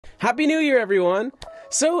Happy New Year, everyone!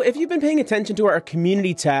 So, if you've been paying attention to our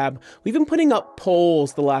community tab, we've been putting up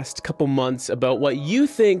polls the last couple months about what you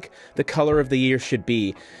think the color of the year should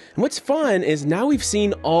be. And what's fun is now we've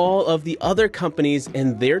seen all of the other companies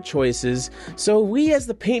and their choices, so we as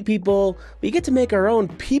the paint people, we get to make our own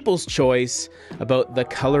people's choice about the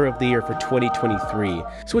color of the year for 2023.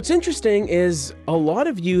 So what's interesting is a lot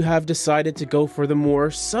of you have decided to go for the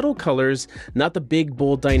more subtle colors, not the big,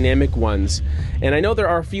 bold, dynamic ones. And I know there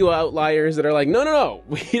are a few outliers that are like, no,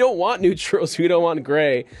 we don't want neutrals, we don't want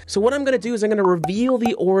gray. So what I'm gonna do is I'm gonna reveal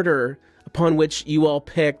the order upon which you all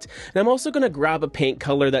picked, and I'm also gonna grab a paint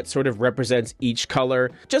color that sort of represents each color,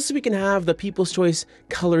 just so we can have the People's Choice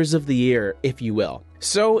colors of the year, if you will.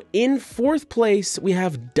 So in fourth place, we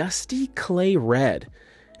have Dusty Clay Red.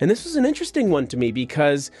 And this was an interesting one to me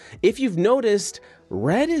because if you've noticed,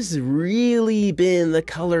 red has really been the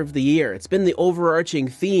color of the year. It's been the overarching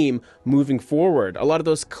theme moving forward. A lot of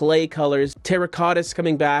those clay colors, terracottas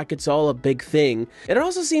coming back, it's all a big thing. And it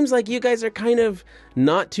also seems like you guys are kind of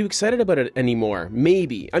not too excited about it anymore.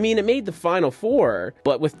 Maybe. I mean, it made the final four,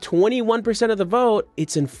 but with 21% of the vote,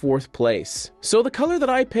 it's in fourth place. So the color that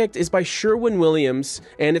I picked is by Sherwin-Williams,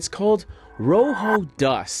 and it's called Rojo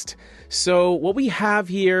Dust. So what we have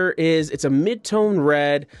here is it's a mid-tone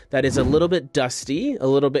red that is a little bit dusty, a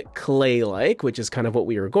little bit clay-like, which is kind of what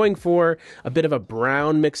we were going for, a bit of a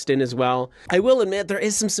brown mixed in as well. I will admit there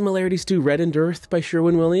is some similarities to Red and Earth by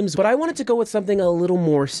Sherwin-Williams, but I wanted to go with something a little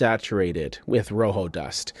more saturated with Rojo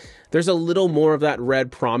Dust. There's a little more of that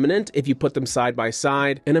red prominent if you put them side by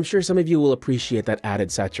side, and I'm sure some of you will appreciate that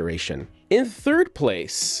added saturation. In third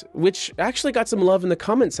place, which actually got some love in the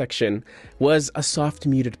comment section, was a soft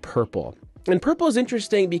muted purple. And purple is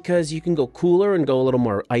interesting because you can go cooler and go a little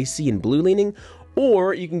more icy and blue leaning,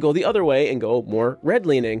 or you can go the other way and go more red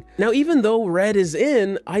leaning. Now, even though red is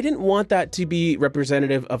in, I didn't want that to be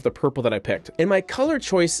representative of the purple that I picked. And my color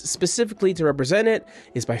choice specifically to represent it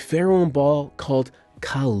is by Farrow & Ball called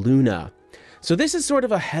Kaluna. So this is sort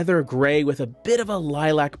of a heather gray with a bit of a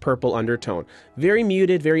lilac purple undertone. Very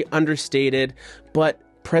muted, very understated, but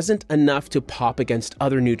present enough to pop against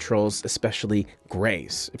other neutrals, especially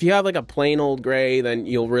grays. If you have like a plain old gray, then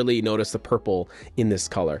you'll really notice the purple in this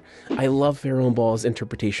color. I love Farrow & Ball's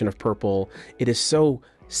interpretation of purple. It is so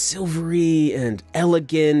silvery and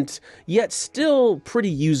elegant, yet still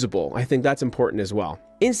pretty usable. I think that's important as well.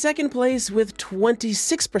 In second place, with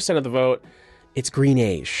 26% of the vote, it's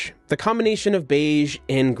Greenage, the combination of beige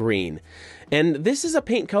and green. And this is a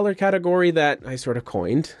paint color category that I sort of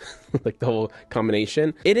coined, like the whole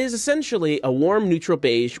combination. It is essentially a warm neutral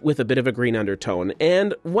beige with a bit of a green undertone.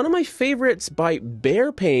 And one of my favorites by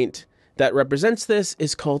Behr Paint that represents this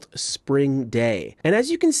is called Spring Day. And as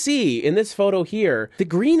you can see in this photo here, the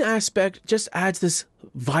green aspect just adds this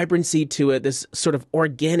vibrancy to it, this sort of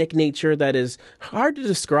organic nature that is hard to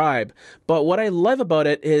describe. But what I love about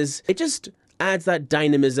it is it just adds that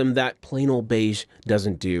dynamism that plain old beige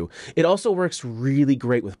doesn't do. It also works really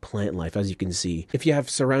great with plant life, as you can see. If you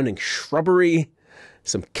have surrounding shrubbery,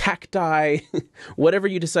 some cacti, whatever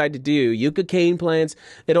you decide to do, yucca cane plants,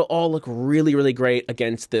 it'll all look really, really great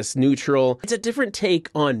against this neutral. It's a different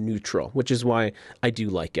take on neutral, which is why I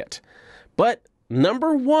do like it. But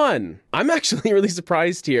number one, I'm actually really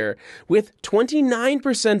surprised here. With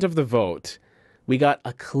 29% of the vote, we got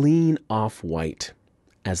a clean off-white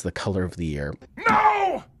as the color of the year.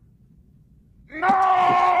 No!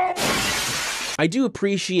 I do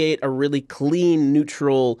appreciate a really clean,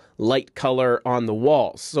 neutral, light color on the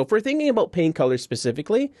walls. So if we're thinking about paint colors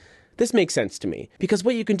specifically, this makes sense to me. Because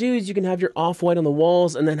what you can do is you can have your off-white on the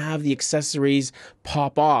walls and then have the accessories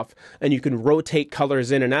pop off. And you can rotate colors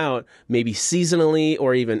in and out, maybe seasonally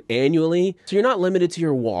or even annually. So you're not limited to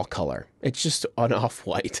your wall color. It's just an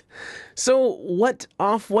off-white. So what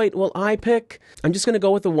off-white will I pick? I'm just going to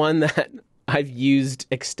go with the one that I've used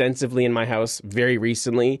extensively in my house very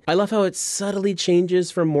recently. I love how it subtly changes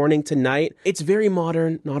from morning to night. It's very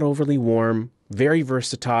modern, not overly warm, very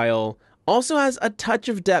versatile. Also has a touch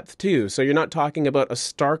of depth too, so you're not talking about a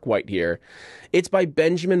stark white here. It's by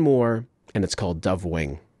Benjamin Moore, and it's called Dove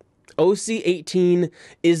Wing. OC18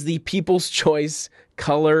 is the People's Choice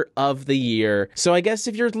color of the year. So I guess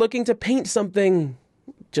if you're looking to paint something,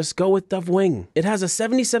 just go with Dove Wing. It has a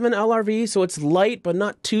 77 LRV, so it's light but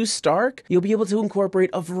not too stark. You'll be able to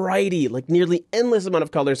incorporate a variety, like nearly endless amount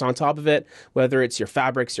of colors on top of it, whether it's your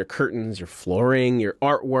fabrics, your curtains, your flooring, your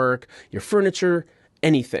artwork, your furniture,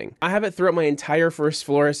 anything. I have it throughout my entire first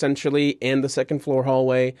floor essentially and the second floor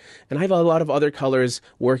hallway, and I have a lot of other colors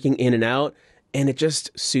working in and out, and it just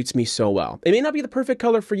suits me so well. It may not be the perfect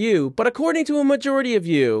color for you, but according to a majority of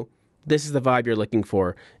you, this is the vibe you're looking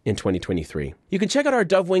for in 2023. You can check out our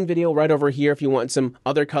Dove Wing video right over here if you want some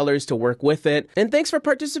other colors to work with it. And thanks for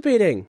participating.